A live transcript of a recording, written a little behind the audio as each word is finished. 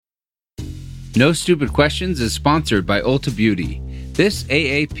No Stupid Questions is sponsored by Ulta Beauty. This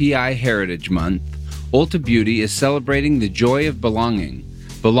AAPI Heritage Month, Ulta Beauty is celebrating the joy of belonging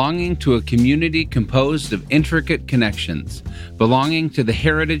to a community composed of intricate connections, belonging to the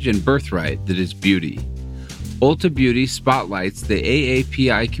heritage and birthright that is beauty. Ulta Beauty spotlights the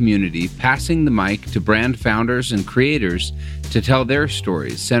AAPI community, passing the mic to brand founders and creators to tell their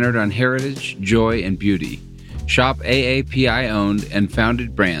stories centered on heritage, joy, and beauty. Shop AAPI-owned and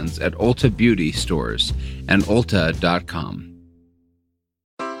founded brands at Ulta Beauty stores and ulta.com.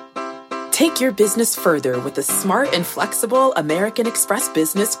 Take your business further with the smart and flexible American Express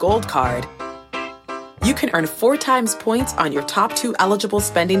Business Gold Card. You can earn 4 times points on your top 2 eligible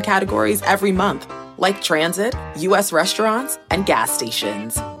spending categories every month, like transit, U.S. restaurants, and gas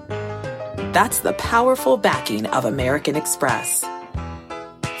stations. That's the powerful backing of American Express.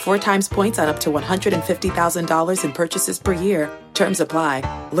 4 times points on up to $150,000 in purchases per year. Terms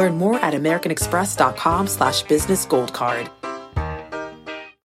apply. Learn more at americanexpress.com/businessgoldcard.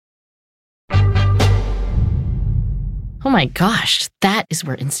 Oh my gosh, that is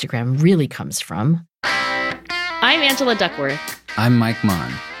where Instagram really comes from. I'm Angela Duckworth. I'm Mike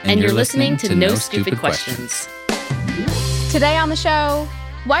Mon. And you're listening to No Stupid Questions. Today on the show,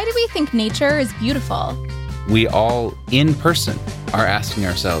 why do we think nature is beautiful? We all, in person, are asking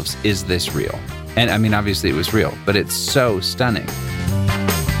ourselves, is this real? And I mean, obviously it was real, but it's so stunning.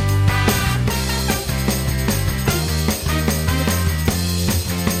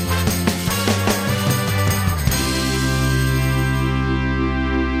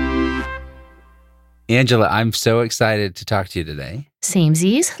 Angela, I'm so excited to talk to you today.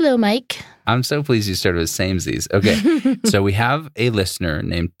 Samesies. Hello, Mike. I'm so pleased you started with samesies. Okay, so we have a listener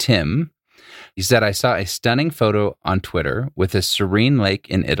named Tim. He said, I saw a stunning photo on Twitter with a serene lake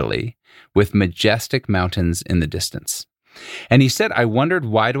in Italy with majestic mountains in the distance. And he said, I wondered,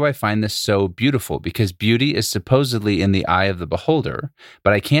 why do I find this so beautiful? Because beauty is supposedly in the eye of the beholder,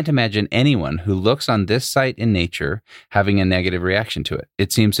 but I can't imagine anyone who looks on this sight in nature having a negative reaction to it.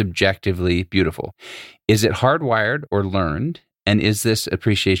 It seems objectively beautiful. Is it hardwired or learned? And is this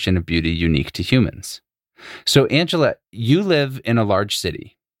appreciation of beauty unique to humans? So, Angela, you live in a large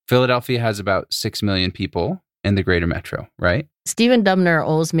city. Philadelphia has about 6 million people in the greater metro, right? Stephen Dubner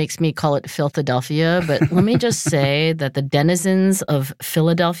always makes me call it Philadelphia, but let me just say that the denizens of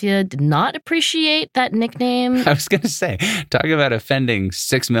Philadelphia did not appreciate that nickname. I was going to say, talk about offending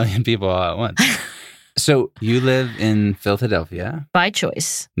 6 million people all at once. So you live in Philadelphia. By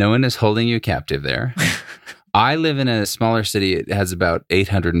choice. No one is holding you captive there. I live in a smaller city. It has about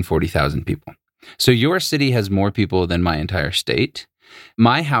 840,000 people. So your city has more people than my entire state.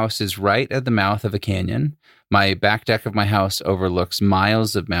 My house is right at the mouth of a canyon. My back deck of my house overlooks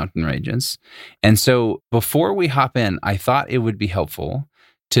miles of mountain ranges. And so before we hop in, I thought it would be helpful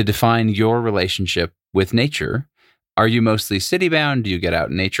to define your relationship with nature. Are you mostly city-bound? Do you get out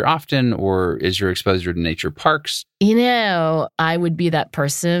in nature often? Or is your exposure to nature parks? You know, I would be that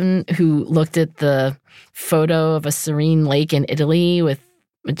person who looked at the photo of a serene lake in Italy with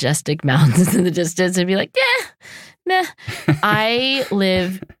majestic mountains in the distance and be like, nah. I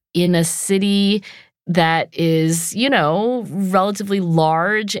live in a city that is, you know, relatively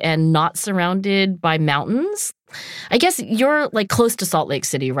large and not surrounded by mountains. I guess you're like close to Salt Lake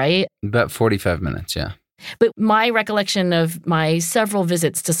City, right? About 45 minutes, yeah. But my recollection of my several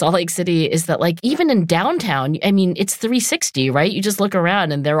visits to Salt Lake City is that, like, even in downtown, I mean, it's 360, right? You just look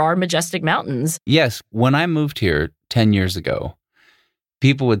around and there are majestic mountains. Yes. When I moved here 10 years ago,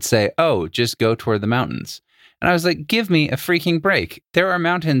 people would say, oh, just go toward the mountains. And I was like, give me a freaking break. There are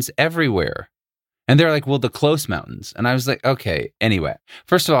mountains everywhere. And they're like, well, the close mountains. And I was like, okay, anyway.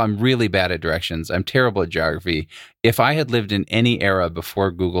 First of all, I'm really bad at directions. I'm terrible at geography. If I had lived in any era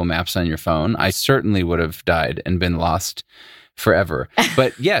before Google Maps on your phone, I certainly would have died and been lost forever.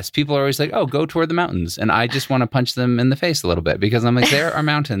 But yes, people are always like, oh, go toward the mountains. And I just want to punch them in the face a little bit because I'm like, there are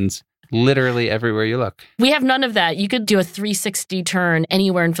mountains literally everywhere you look. We have none of that. You could do a 360 turn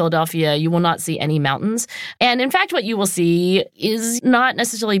anywhere in Philadelphia. You will not see any mountains. And in fact, what you will see is not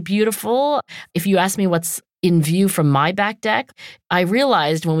necessarily beautiful. If you ask me what's in view from my back deck, I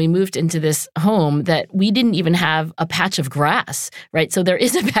realized when we moved into this home that we didn't even have a patch of grass, right? So there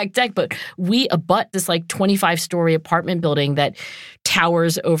is a back deck, but we abut this like 25-story apartment building that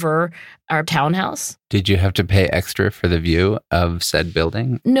towers over our townhouse. Did you have to pay extra for the view of said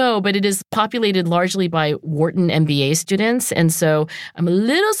building? No, but it is populated largely by Wharton MBA students. And so I'm a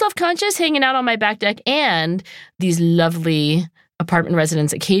little self-conscious hanging out on my back deck, and these lovely apartment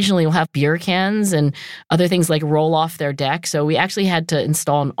residents occasionally will have beer cans and other things like roll off their deck. So we actually had to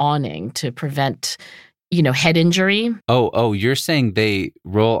install an awning to prevent head injury. Oh, you're saying they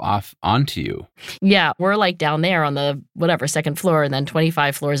roll off onto you. Yeah, we're like down there on the second floor, and then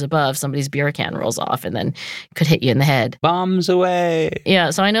 25 floors above, somebody's beer can rolls off and then could hit you in the head. Bombs away. Yeah,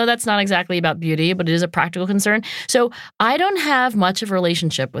 so I know that's not exactly about beauty, but it is a practical concern. So I don't have much of a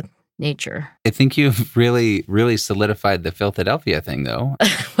relationship with nature. I think you've really, really solidified the Philadelphia thing, though.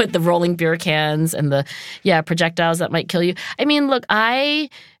 With the rolling beer cans and the projectiles that might kill you. I mean, look, I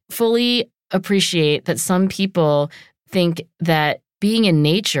fully appreciate that some people think that being in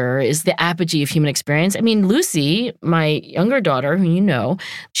nature is the apogee of human experience. I mean, Lucy, my younger daughter, who you know,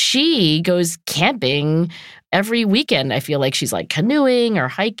 she goes camping every weekend. I feel like she's like canoeing or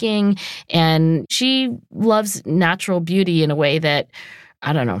hiking, and she loves natural beauty in a way that,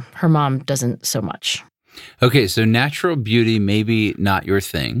 I don't know, her mom doesn't so much. Okay, so natural beauty, maybe not your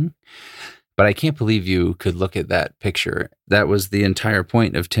thing. But I can't believe you could look at that picture. That was the entire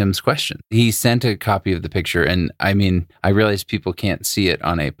point of Tim's question. He sent a copy of the picture. And I mean, I realize people can't see it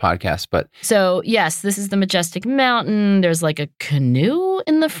on a podcast, but... So, yes, this is the majestic mountain. There's like a canoe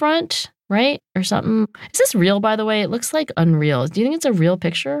in the front, right? Or something. Is this real, by the way? It looks like unreal. Do you think it's a real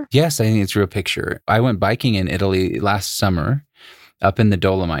picture? Yes, I think it's a real picture. I went biking in Italy last summer up in the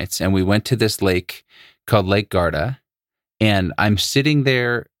Dolomites, and we went to this lake called Lake Garda. And I'm sitting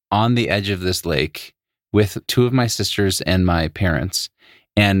there on the edge of this lake with two of my sisters and my parents.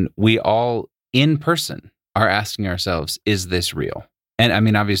 And we all, in person, are asking ourselves, is this real? And I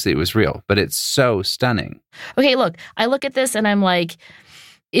mean, obviously it was real, but it's so stunning. Okay, look, I look at this and I'm like,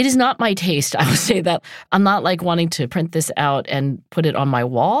 it is not my taste. I would say that I'm not like wanting to print this out and put it on my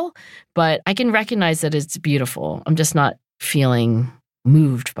wall, but I can recognize that it's beautiful. I'm just not feeling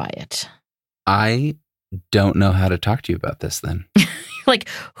moved by it. I don't know how to talk to you about this then. Like,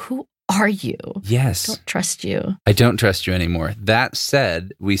 who are you? Yes. I don't trust you. I don't trust you anymore. That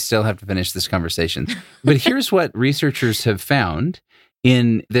said, we still have to finish this conversation. But here's what researchers have found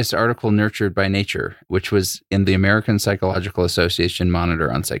in this article, Nurtured by Nature, which was in the American Psychological Association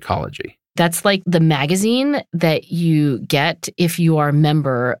Monitor on Psychology. That's like the magazine that you get if you are a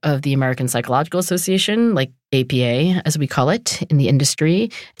member of the American Psychological Association, like APA, as we call it in the industry.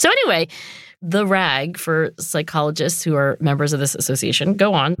 So anyway, the rag for psychologists who are members of this association.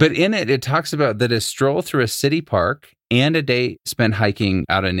 Go on. But in it, it talks about that a stroll through a city park and a day spent hiking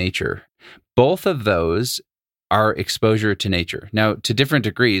out in nature, both of those are exposure to nature. Now, to different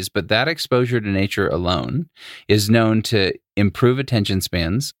degrees, but that exposure to nature alone is known to improve attention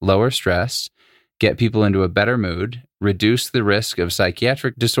spans, lower stress, get people into a better mood, reduce the risk of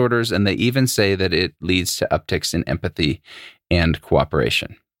psychiatric disorders, and they even say that it leads to upticks in empathy and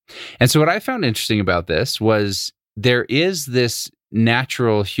cooperation. And so what I found interesting about this was there is this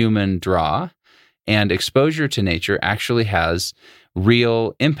natural human draw, and exposure to nature actually has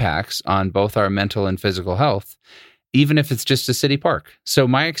real impacts on both our mental and physical health, even if it's just a city park. So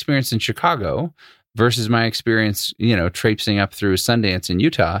my experience in Chicago versus my experience, traipsing up through Sundance in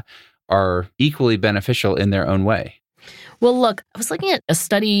Utah are equally beneficial in their own way. Well, look, I was looking at a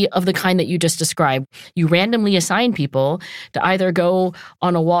study of the kind that you just described. You randomly assign people to either go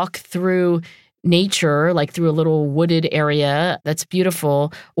on a walk through nature, like through a little wooded area that's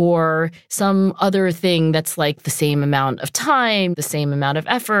beautiful, or some other thing that's like the same amount of time, the same amount of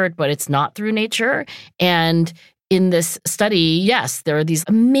effort, but it's not through nature. And in this study, yes, there are these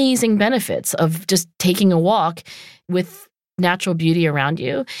amazing benefits of just taking a walk with natural beauty around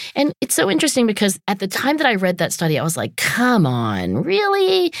you. And it's so interesting because at the time that I read that study, I was like, come on,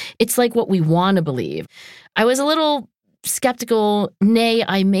 really? It's like what we want to believe. I was a little skeptical, nay,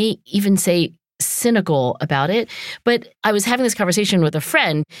 I may even say cynical about it. But I was having this conversation with a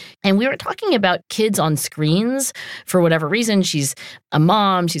friend, and we were talking about kids on screens for whatever reason. She's a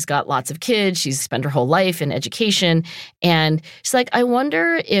mom. She's got lots of kids. She's spent her whole life in education. And she's like, I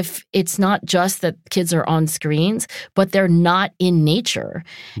wonder if it's not just that kids are on screens, but they're not in nature.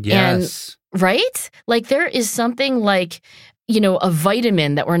 Yes. And, right? Like there is something like, a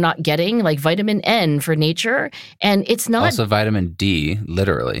vitamin that we're not getting, like vitamin N for nature. And it's not... Also vitamin D,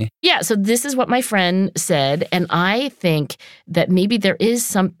 literally. Yeah, so this is what my friend said. And I think that maybe there is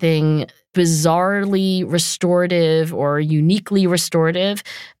something bizarrely restorative or uniquely restorative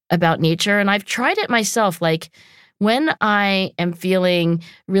about nature. And I've tried it myself. Like when I am feeling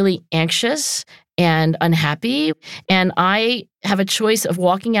really anxious and unhappy, and I have a choice of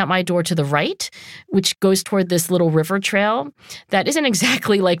walking out my door to the right, which goes toward this little river trail that isn't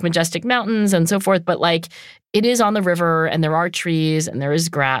exactly like majestic mountains and so forth, but like it is on the river and there are trees and there is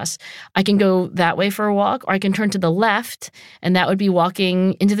grass. I can go that way for a walk, or I can turn to the left, and that would be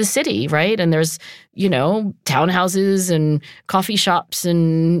walking into the city, right? And there's, townhouses and coffee shops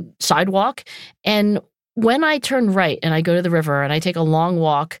and sidewalk. And when I turn right and I go to the river and I take a long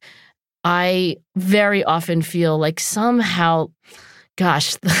walk, I very often feel like somehow,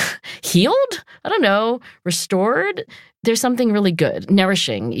 gosh, healed? I don't know, restored? There's something really good,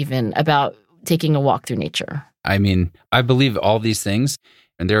 nourishing even, about taking a walk through nature. I mean, I believe all these things,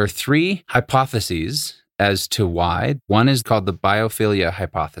 and there are 3 hypotheses as to why. One is called the biophilia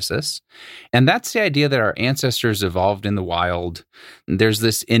hypothesis, and that's the idea that our ancestors evolved in the wild. There's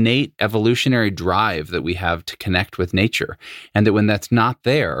this innate evolutionary drive that we have to connect with nature, and that when that's not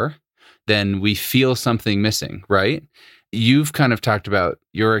there, then we feel something missing, right? You've kind of talked about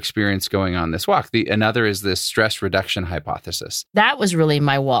your experience going on this walk. Another is this stress reduction hypothesis. That was really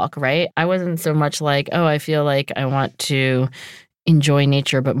my walk, right? I wasn't so much like, oh, I feel like I want to enjoy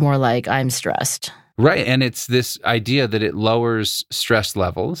nature, but more like I'm stressed. Right. And it's this idea that it lowers stress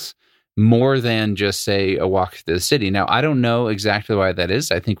levels more than just, say, a walk to the city. Now, I don't know exactly why that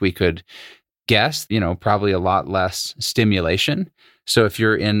is. I think we could guess, probably a lot less stimulation. So if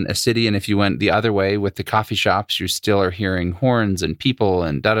you're in a city and if you went the other way with the coffee shops, you still are hearing horns and people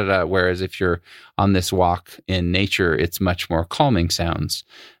and da-da-da. Whereas if you're on this walk in nature, it's much more calming sounds.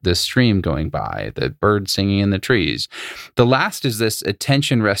 The stream going by, the birds singing in the trees. The last is this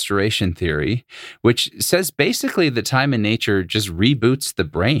attention restoration theory, which says basically the time in nature just reboots the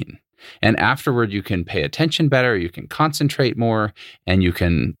brain. And afterward, you can pay attention better, you can concentrate more, and you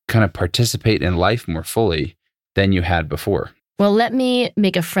can kind of participate in life more fully than you had before. Well, let me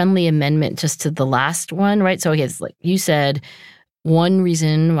make a friendly amendment just to the last one, right? So it's like you said, one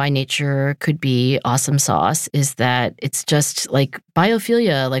reason why nature could be awesome sauce is that it's just like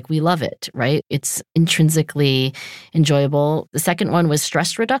biophilia, like we love it, right? It's intrinsically enjoyable. The second one was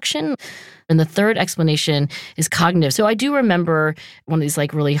stress reduction. And the third explanation is cognitive. So I do remember one of these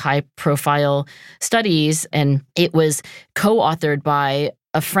like really high profile studies, and it was co-authored by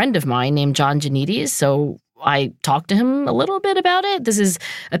a friend of mine named John Janides. So I talked to him a little bit about it. This is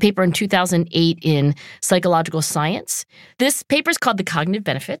a paper in 2008 in Psychological Science. This paper is called The Cognitive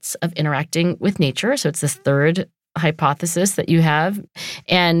Benefits of Interacting with Nature. So it's this third hypothesis that you have.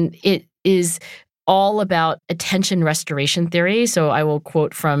 And it is all about attention restoration theory. So I will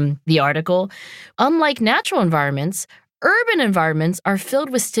quote from the article. Unlike natural environments, urban environments are filled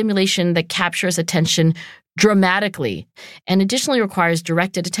with stimulation that captures attention dramatically and additionally requires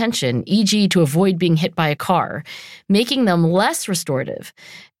directed attention, e.g. to avoid being hit by a car, making them less restorative.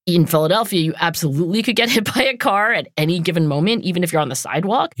 In Philadelphia, you absolutely could get hit by a car at any given moment, even if you're on the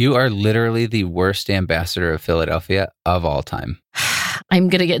sidewalk. You are literally the worst ambassador of Philadelphia of all time. I'm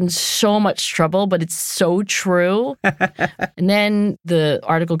going to get in so much trouble, but it's so true. And then the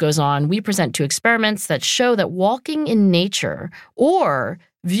article goes on, we present 2 experiments that show that walking in nature or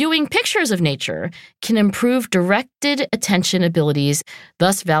viewing pictures of nature can improve directed attention abilities,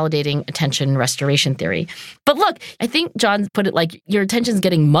 thus validating attention restoration theory. But look, I think John put it like your attention's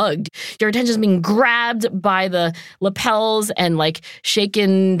getting mugged. Your attention's being grabbed by the lapels and like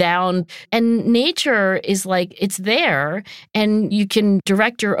shaken down. And nature is like, it's there and you can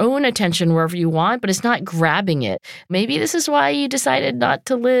direct your own attention wherever you want, but it's not grabbing it. Maybe this is why you decided not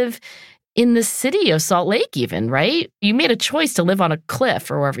to live in the city of Salt Lake even, right? You made a choice to live on a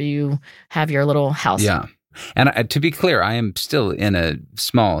cliff or wherever you have your little house. Yeah. And to be clear, I am still in a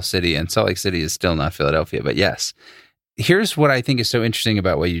small city and Salt Lake City is still not Philadelphia. But yes, here's what I think is so interesting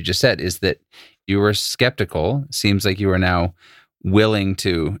about what you just said is that you were skeptical. Seems like you are now willing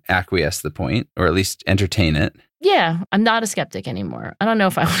to acquiesce the point or at least entertain it. Yeah, I'm not a skeptic anymore. I don't know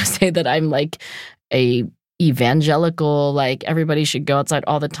if I want to say that I'm like a evangelical, like everybody should go outside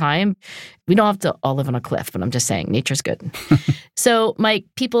all the time. We don't have to all live on a cliff, but I'm just saying nature's good. So, Mike,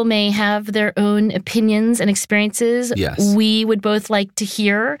 people may have their own opinions and experiences. Yes. We would both like to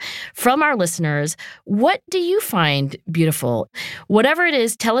hear from our listeners. What do you find beautiful? Whatever it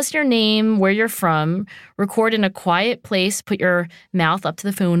is, tell us your name, where you're from, record in a quiet place, put your mouth up to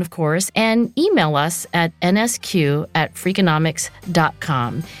the phone, of course, and email us at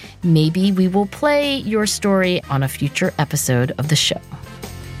nsq@freakonomics.com. Maybe we will play your story on a future episode of the show.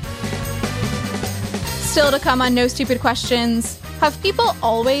 Still to come on No Stupid Questions, have people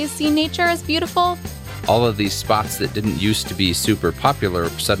always seen nature as beautiful? All of these spots that didn't used to be super popular,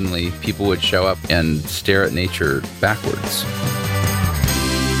 suddenly people would show up and stare at nature backwards.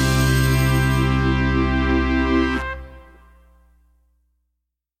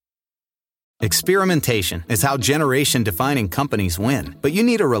 Experimentation is how generation-defining companies win. But you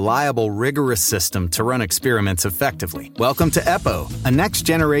need a reliable, rigorous system to run experiments effectively. Welcome to EPO, a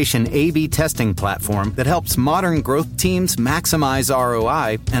next-generation A/B testing platform that helps modern growth teams maximize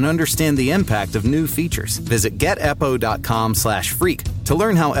ROI and understand the impact of new features. Visit getepo.com/freak To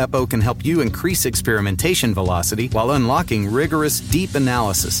learn how EPO can help you increase experimentation velocity while unlocking rigorous, deep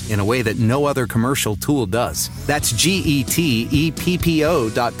analysis in a way that no other commercial tool does. That's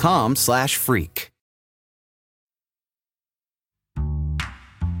GETEPPO.com/freak.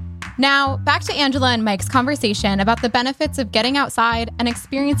 Now, back to Angela and Mike's conversation about the benefits of getting outside and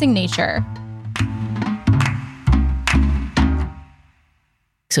experiencing nature.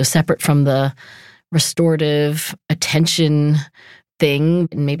 So separate from the restorative attention thing,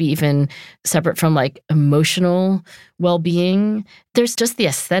 and maybe even separate from like emotional well-being, there's just the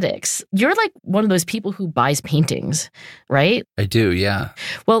aesthetics. You're like one of those people who buys paintings, right? I do, yeah.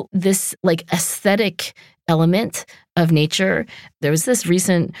 Well, this like aesthetic element of nature, there was this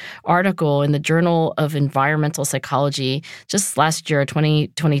recent article in the Journal of Environmental Psychology just last year,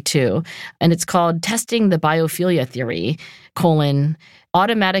 2022, and it's called Testing the Biophilia Theory,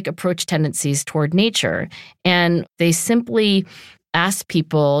 automatic approach tendencies toward nature. And they simply ask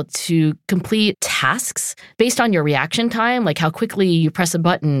people to complete tasks based on your reaction time, like how quickly you press a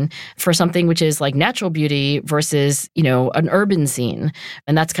button for something which is like natural beauty versus, an urban scene.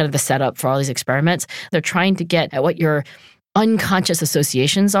 And that's kind of the setup for all these experiments. They're trying to get at what your unconscious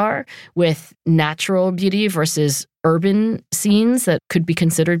associations are with natural beauty versus urban scenes that could be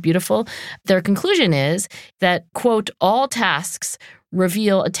considered beautiful. Their conclusion is that, quote, all tasks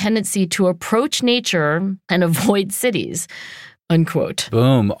reveal a tendency to approach nature and avoid cities, unquote.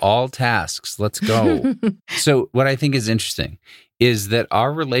 Boom, all tasks. Let's go. So what I think is interesting is that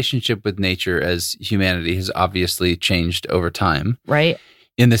our relationship with nature as humanity has obviously changed over time. Right.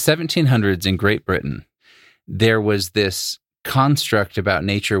 In the 1700s in Great Britain, there was this construct about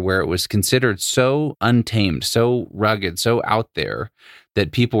nature where it was considered so untamed, so rugged, so out there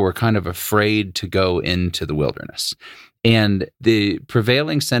that people were kind of afraid to go into the wilderness. And the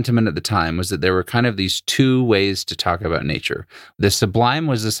prevailing sentiment at the time was that there were kind of these two ways to talk about nature. The sublime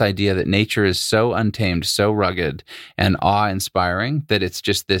was this idea that nature is so untamed, so rugged and awe-inspiring that it's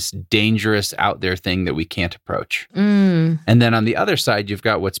just this dangerous out there thing that we can't approach. And then on the other side, you've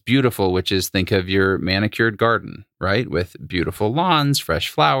got what's beautiful, which is think of your manicured garden, right? With beautiful lawns, fresh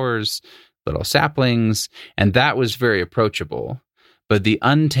flowers, little saplings. And that was very approachable. But the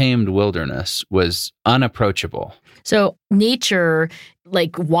untamed wilderness was unapproachable. So nature,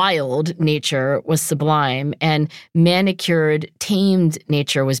 like wild nature, was sublime, and manicured, tamed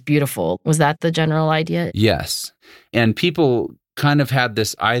nature was beautiful. Was that the general idea? Yes. And people kind of had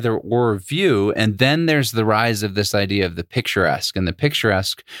this either or view, and then there's the rise of this idea of the picturesque. And the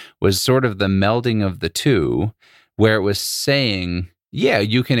picturesque was sort of the melding of the two, where it was saying, yeah,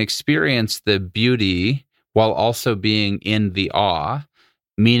 you can experience the beauty while also being in the awe,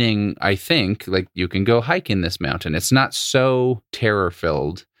 meaning, I think, like you can go hike in this mountain. It's not so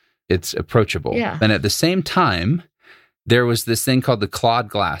terror-filled. It's approachable. Yeah. And at the same time, there was this thing called the Claude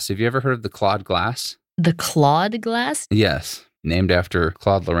glass. Have you ever heard of the Claude glass? The Claude glass? Yes, named after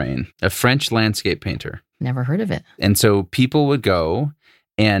Claude Lorraine, a French landscape painter. Never heard of it. And so people would go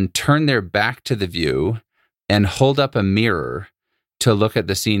and turn their back to the view and hold up a mirror to look at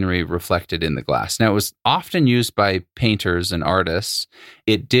the scenery reflected in the glass. Now, it was often used by painters and artists.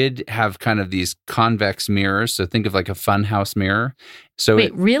 It did have kind of these convex mirrors, so think of like a funhouse mirror. So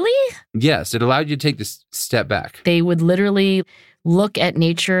Wait, really? Yes, it allowed you to take this step back. They would literally look at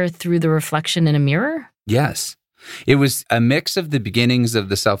nature through the reflection in a mirror? Yes. It was a mix of the beginnings of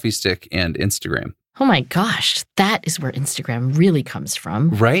the selfie stick and Instagram. Oh my gosh, that is where Instagram really comes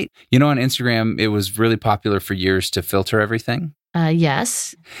from. Right? On Instagram, it was really popular for years to filter everything.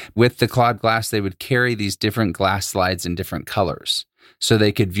 Yes. With the Claude glass, they would carry these different glass slides in different colors so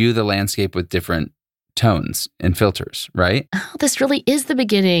they could view the landscape with different tones and filters, right? Oh, this really is the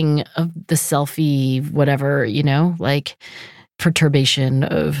beginning of the selfie, whatever, like perturbation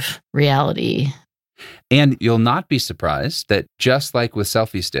of reality. And you'll not be surprised that just like with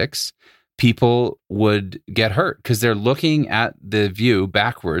selfie sticks, people would get hurt because they're looking at the view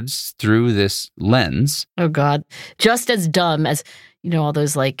backwards through this lens. Oh, God. Just as dumb as, all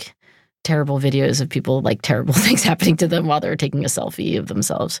those like terrible videos of people, like terrible things happening to them while they're taking a selfie of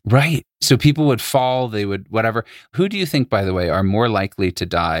themselves. Right. So people would fall, they would whatever. Who do you think, by the way, are more likely to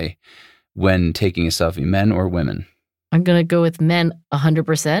die when taking a selfie, men or women? I'm going to go with men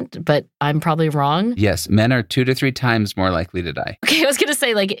 100%, but I'm probably wrong. Yes, men are 2 to 3 times more likely to die. Okay, I was going to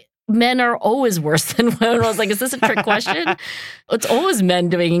say, like, men are always worse than women. I was like, is this a trick question? It's always men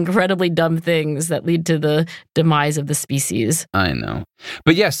doing incredibly dumb things that lead to the demise of the species. I know.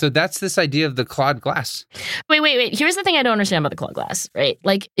 But yeah, so that's this idea of the Claude glass. Wait. Here's the thing I don't understand about the Claude glass, right?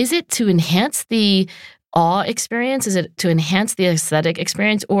 Like, is it to enhance the awe experience? Is it to enhance the aesthetic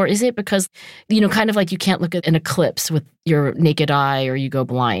experience? Or is it because, kind of like you can't look at an eclipse with your naked eye or you go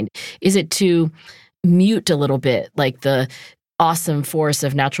blind? Is it to mute a little bit, like the awesome force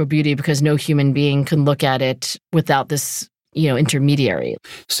of natural beauty, because no human being can look at it without this, intermediary?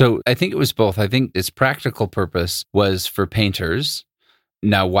 So I think it was both. I think its practical purpose was for painters.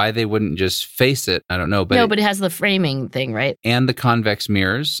 Now, why they wouldn't just face it, I don't know. But but it has the framing thing, right? And the convex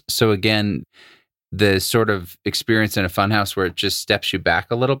mirrors. So again, the sort of experience in a funhouse where it just steps you back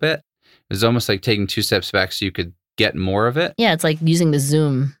a little bit. It was almost like taking 2 steps back so you could get more of it. Yeah, it's like using the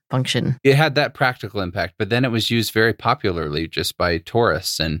zoom function. It had that practical impact, but then it was used very popularly just by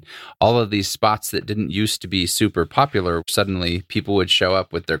tourists, and all of these spots that didn't used to be super popular, suddenly people would show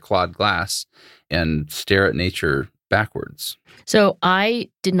up with their clawed glass and stare at nature backwards. So I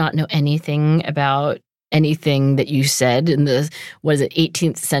did not know anything about anything that you said in the,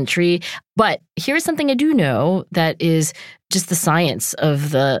 18th century. But here's something I do know that is just the science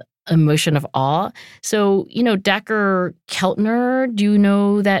of the emotion of awe. So, Dacher Keltner, do you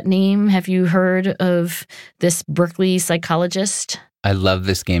know that name? Have you heard of this Berkeley psychologist? I love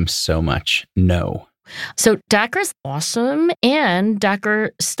this game so much. No. So Dacher's awesome, and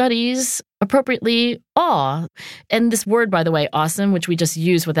Dacher studies appropriately awe. And this word, by the way, awesome, which we just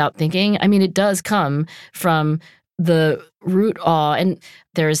use without thinking, it does come from the root awe. And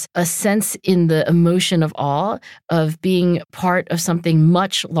there's a sense in the emotion of awe of being part of something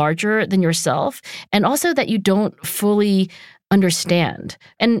much larger than yourself, and also that you don't fully understand.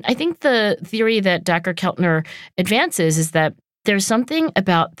 And I think the theory that Dacher Keltner advances is that there's something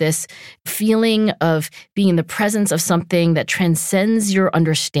about this feeling of being in the presence of something that transcends your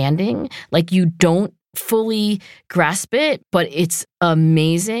understanding, like you don't fully grasp it, but it's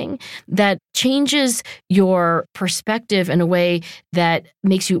amazing, that changes your perspective in a way that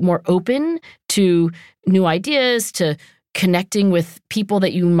makes you more open to new ideas, to connecting with people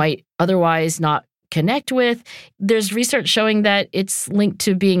that you might otherwise not connect with. There's research showing that it's linked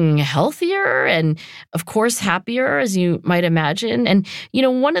to being healthier and, of course, happier, as you might imagine. And,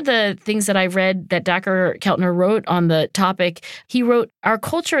 one of the things that I read that Dacher Keltner wrote on the topic, he wrote, "Our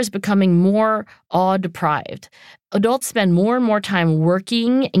culture is becoming more awe-deprived. Adults spend more and more time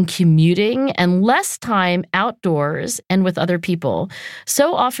working and commuting and less time outdoors and with other people.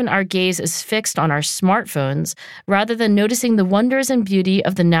 So often our gaze is fixed on our smartphones rather than noticing the wonders and beauty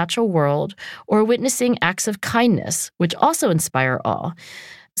of the natural world or witnessing acts of kindness, which also inspire awe."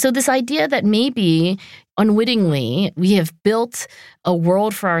 So this idea that maybe unwittingly we have built a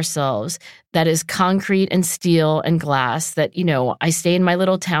world for ourselves that is concrete and steel and glass, that, I stay in my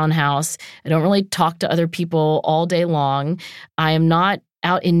little townhouse. I don't really talk to other people all day long. I am not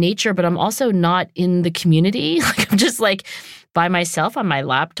out in nature, but I'm also not in the community. I'm just by myself on my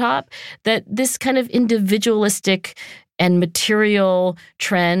laptop, that this kind of individualistic and material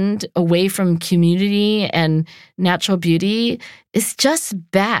trend away from community and natural beauty is just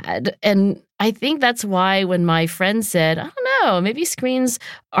bad. And I think that's why when my friend said, I don't know, maybe screens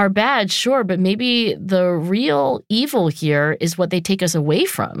are bad, sure, but maybe the real evil here is what they take us away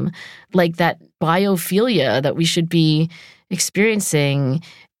from, like that biophilia that we should be experiencing,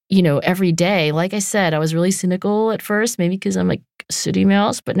 every day. Like I said, I was really cynical at first, maybe because I'm like a city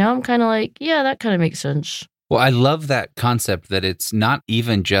mouse, but now I'm kind of like, yeah, that kind of makes sense. Well, I love that concept that it's not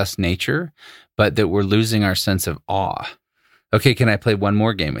even just nature, but that we're losing our sense of awe. Okay, can I play one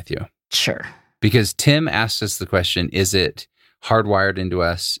more game with you? Sure. Because Tim asked us the question, is it hardwired into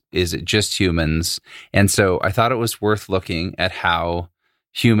us? Is it just humans? And so I thought it was worth looking at how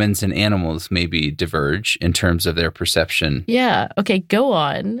humans and animals maybe diverge in terms of their perception. Yeah. Okay, go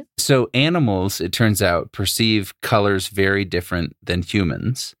on. So animals, it turns out, perceive colors very different than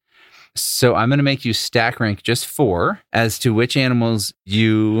humans. So I'm going to make you stack rank just 4 as to which animals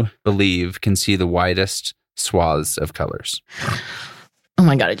you believe can see the widest swaths of colors. Oh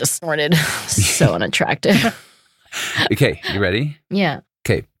my God, I just snorted. So unattractive. Okay, you ready? Yeah.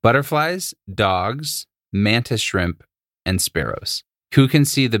 Okay, butterflies, dogs, mantis shrimp, and sparrows. Who can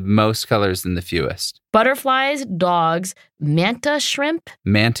see the most colors and the fewest? Butterflies, dogs, mantis shrimp,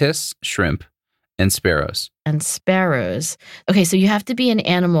 and sparrows. And sparrows. Okay, so you have to be an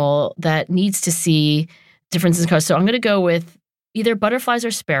animal that needs to see differences in colors. So I'm going to go with either butterflies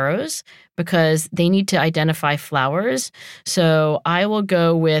or sparrows because they need to identify flowers. So I will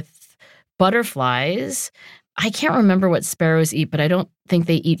go with butterflies. I can't remember what sparrows eat, but I don't think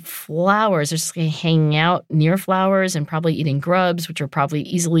they eat flowers. They're just hanging out near flowers and probably eating grubs, which are probably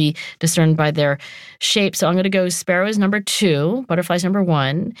easily discerned by their shape. So I'm going to go sparrows number 2, butterflies number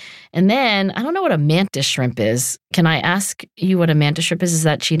 1. And then I don't know what a mantis shrimp is. Can I ask you what a mantis shrimp is? Is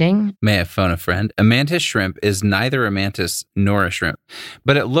that cheating? May I phone a friend? A mantis shrimp is neither a mantis nor a shrimp,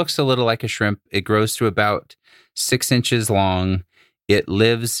 but it looks a little like a shrimp. It grows to about 6 inches long. It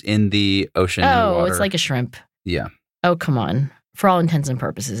lives in the ocean and water. It's like a shrimp. Yeah. Oh, come on. For all intents and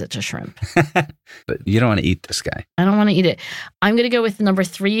purposes, it's a shrimp. But you don't want to eat this guy. I don't want to eat it. I'm going to go with number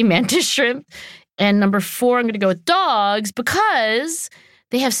 3, mantis shrimp. And number 4, I'm going to go with dogs because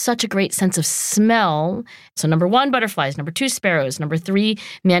they have such a great sense of smell. So number 1, butterflies. Number 2, sparrows. Number 3,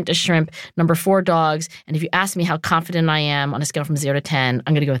 mantis shrimp. Number 4, dogs. And if you ask me how confident I am on a scale from 0 to 10,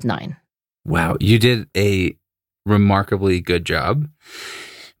 I'm going to go with 9. Wow. You did a remarkably good job,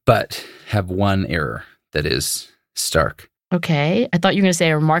 but have one error that is stark. Okay. I thought you were going to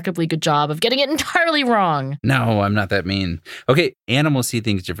say a remarkably good job of getting it entirely wrong. No, I'm not that mean. Okay. Animals see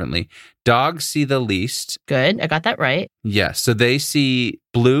things differently. Dogs see the least. Good. I got that right. Yeah. So they see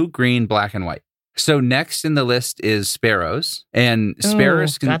blue, green, black, and white. So next in the list is sparrows. And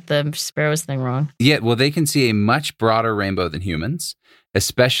sparrows got the sparrows thing wrong. Yeah. Well, they can see a much broader rainbow than humans,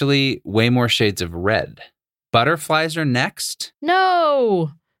 especially way more shades of red. Butterflies are next.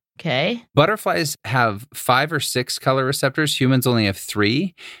 No. Okay. Butterflies have 5 or 6 color receptors. Humans only have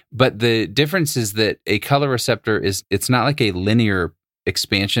 3. But the difference is that a color receptor it's not like a linear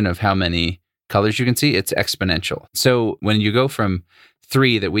expansion of how many colors you can see. It's exponential. So when you go from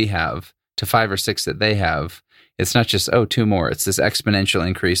 3 that we have to 5 or 6 that they have, it's not just, 2 more. It's this exponential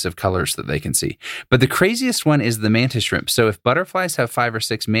increase of colors that they can see. But the craziest one is the mantis shrimp. So if butterflies have 5 or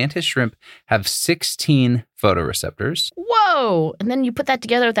 6, mantis shrimp have 16 photoreceptors. Whoa! And then you put that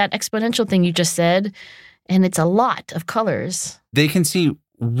together with that exponential thing you just said, and it's a lot of colors. They can see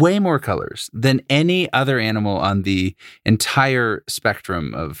way more colors than any other animal on the entire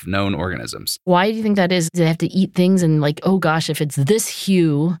spectrum of known organisms. Why do you think that is? Do they have to eat things and oh gosh, if it's this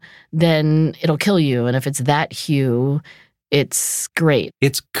hue, then it'll kill you. And if it's that hue, it's great.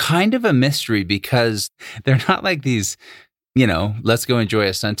 It's kind of a mystery because they're not like these, let's go enjoy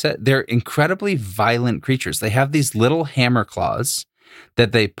a sunset. They're incredibly violent creatures. They have these little hammer claws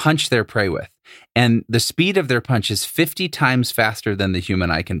that they punch their prey with. And the speed of their punch is 50 times faster than the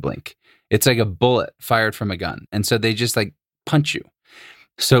human eye can blink. It's like a bullet fired from a gun. And so they just punch you.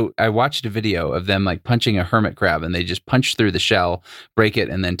 So I watched a video of them punching a hermit crab, and they just punch through the shell, break it,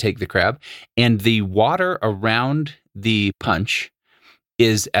 and then take the crab. And the water around the punch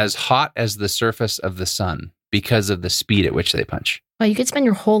is as hot as the surface of the sun because of the speed at which they punch. Well, you could spend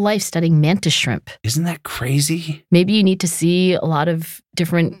your whole life studying mantis shrimp. Isn't that crazy? Maybe you need to see a lot of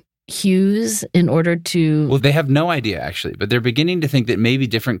different hues in order to... Well, they have no idea, actually, but they're beginning to think that maybe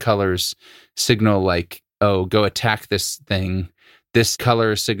different colors signal go attack this thing. This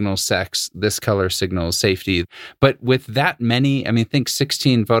color signals sex. This color signals safety. But with that many, think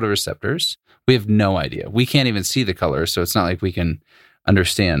 16 photoreceptors, we have no idea. We can't even see the colors, so it's not like we can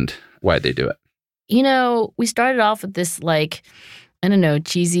understand why they do it. We started off with this,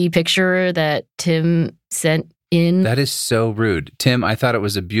 cheesy picture that Tim sent in. That is so rude. Tim, I thought it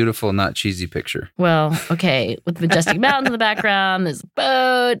was a beautiful, not cheesy picture. Well, okay. With majestic mountains in the background, there's a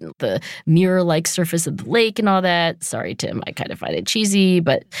boat, the mirror-like surface of the lake and all that. Sorry, Tim, I kind of find it cheesy.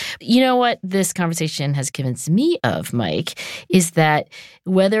 But you know what this conversation has convinced me of, Mike, is that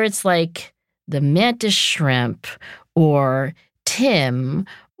whether it's the mantis shrimp or Tim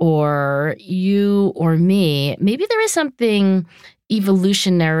or you or me, maybe there is something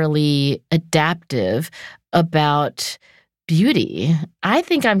evolutionarily adaptive about beauty. I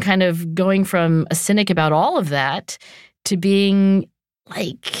think I'm kind of going from a cynic about all of that to being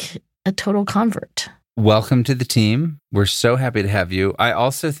a total convert. Welcome to the team. We're so happy to have you. I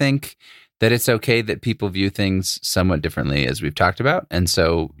also think that it's okay that people view things somewhat differently, as we've talked about. And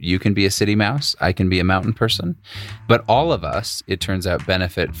so you can be a city mouse, I can be a mountain person. But all of us, it turns out,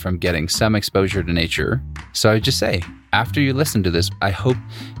 benefit from getting some exposure to nature. So I just say, after you listen to this, I hope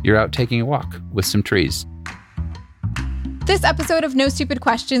you're out taking a walk with some trees. This episode of No Stupid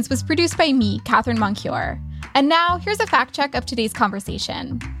Questions was produced by me, Catherine Moncure. And now, here's a fact check of today's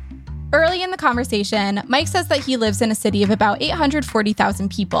conversation. Early in the conversation, Mike says that he lives in a city of about 840,000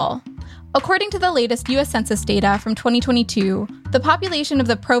 people. According to the latest U.S. Census data from 2022, the population of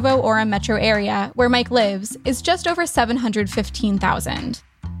the Provo-Orem metro area, where Mike lives, is just over 715,000.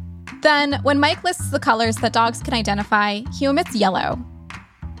 Then, when Mike lists the colors that dogs can identify, he omits yellow.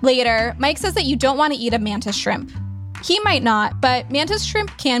 Later, Mike says that you don't want to eat a mantis shrimp. He might not, but mantis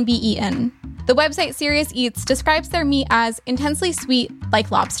shrimp can be eaten. The website Serious Eats describes their meat as intensely sweet,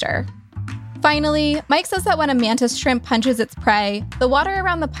 like lobster. Finally, Mike says that when a mantis shrimp punches its prey, the water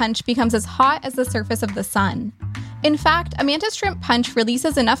around the punch becomes as hot as the surface of the sun. In fact, a mantis shrimp punch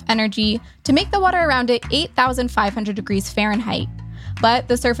releases enough energy to make the water around it 8,500 degrees Fahrenheit. But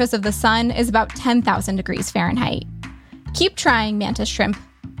the surface of the sun is about 10,000 degrees Fahrenheit. Keep trying, mantis shrimp.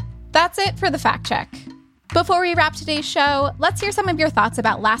 That's it for the fact check. Before we wrap today's show, let's hear some of your thoughts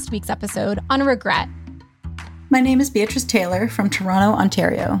about last week's episode on regret. My name is Beatrice Taylor from Toronto,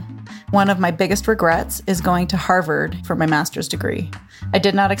 Ontario. One of my biggest regrets is going to Harvard for my master's degree. I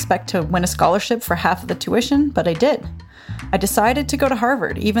did not expect to win a scholarship for half of the tuition, but I did. I decided to go to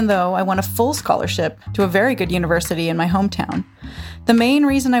Harvard, even though I won a full scholarship to a very good university in my hometown. The main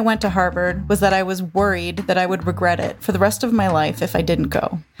reason I went to Harvard was that I was worried that I would regret it for the rest of my life if I didn't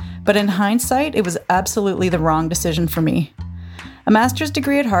go. But in hindsight, it was absolutely the wrong decision for me. A master's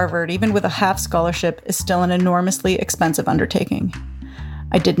degree at Harvard, even with a half scholarship, is still an enormously expensive undertaking.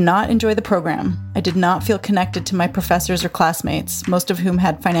 I did not enjoy the program. I did not feel connected to my professors or classmates, most of whom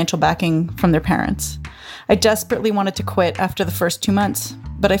had financial backing from their parents. I desperately wanted to quit after the first 2 months,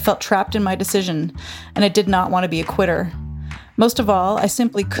 but I felt trapped in my decision, and I did not want to be a quitter. Most of all, I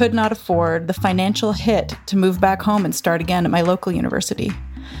simply could not afford the financial hit to move back home and start again at my local university.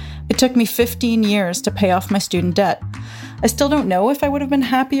 It took me 15 years to pay off my student debt. I still don't know if I would have been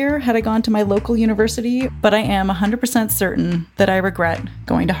happier had I gone to my local university, but I am 100% certain that I regret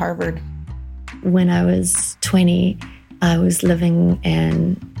going to Harvard. When I was 20, I was living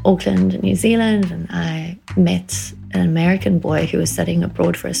in Auckland, New Zealand, and I met an American boy who was studying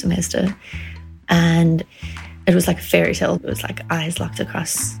abroad for a semester. And it was like a fairy tale. It was like eyes locked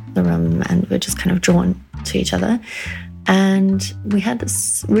across the room, and we were just kind of drawn to each other. And we had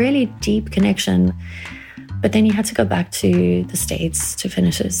this really deep connection. But then he had to go back to the States to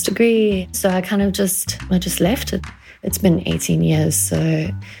finish his degree. So I just left it. It's been 18 years.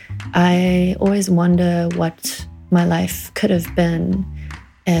 So I always wonder what my life could have been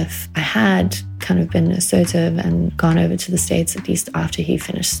if I had kind of been assertive and gone over to the States, at least after he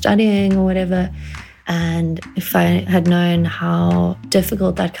finished studying or whatever. And if I had known how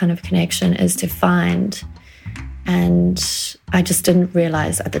difficult that kind of connection is to find, and I just didn't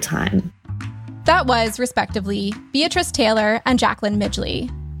realize at the time. That was, respectively, Beatrice Taylor and Jacqueline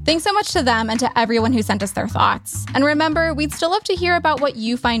Midgley. Thanks so much to them and to everyone who sent us their thoughts. And remember, we'd still love to hear about what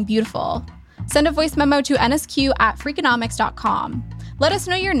you find beautiful. Send a voice memo to nsq@freakonomics.com. Let us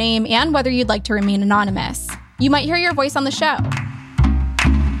know your name and whether you'd like to remain anonymous. You might hear your voice on the show.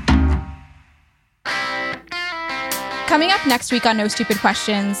 Coming up next week on No Stupid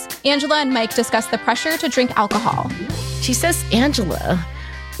Questions, Angela and Mike discuss the pressure to drink alcohol. She says, Angela,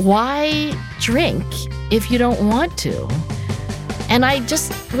 why drink if you don't want to? And I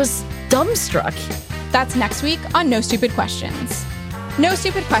just was dumbstruck. That's next week on No Stupid Questions. No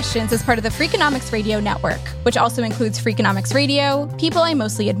Stupid Questions is part of the Freakonomics Radio Network, which also includes Freakonomics Radio, People I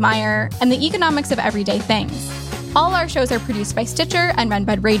Mostly Admire, and The Economics of Everyday Things. All our shows are produced by Stitcher and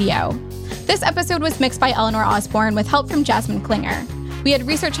Renbud Radio. This episode was mixed by Eleanor Osborne with help from Jasmine Klinger. We had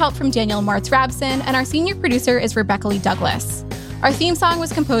research help from Daniel Moritz-Rabson, and our senior producer is Rebecca Lee Douglas. Our theme song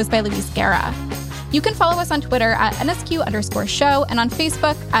was composed by Luis Guerra. You can follow us on Twitter at @NSQ_show and on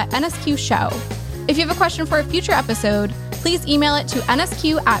Facebook at NSQ Show. If you have a question for a future episode, please email it to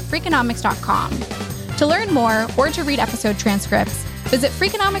nsq@freakonomics.com. To learn more or to read episode transcripts, visit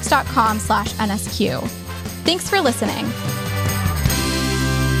freakonomics.com/NSQ. Thanks for listening.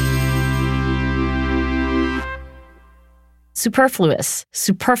 Superfluous,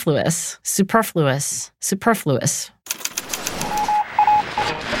 superfluous, superfluous, superfluous.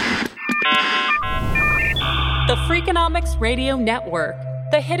 The Freakonomics Radio Network,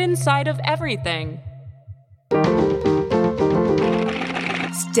 the hidden side of everything.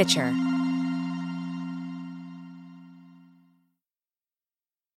 Stitcher.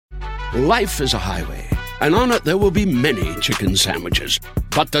 Life is a highway, and on it there will be many chicken sandwiches.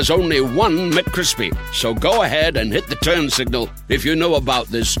 But there's only one McCrispy. So go ahead and hit the turn signal if you know about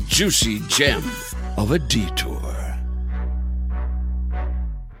this juicy gem of a detour.